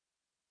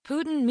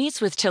Putin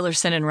meets with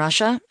Tillerson in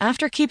Russia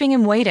after keeping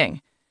him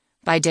waiting.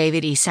 By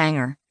David E.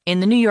 Sanger, in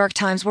the New York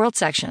Times World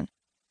section.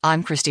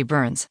 I'm Christy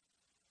Burns.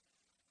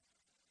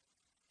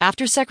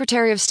 After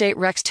Secretary of State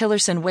Rex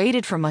Tillerson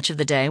waited for much of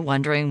the day,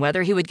 wondering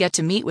whether he would get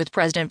to meet with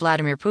President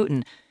Vladimir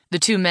Putin, the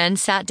two men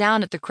sat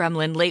down at the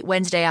Kremlin late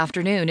Wednesday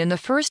afternoon in the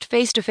first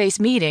face-to-face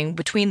meeting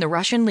between the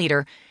Russian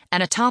leader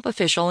and a top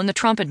official in the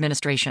Trump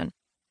administration.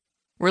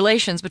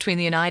 Relations between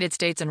the United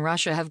States and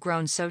Russia have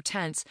grown so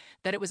tense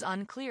that it was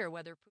unclear whether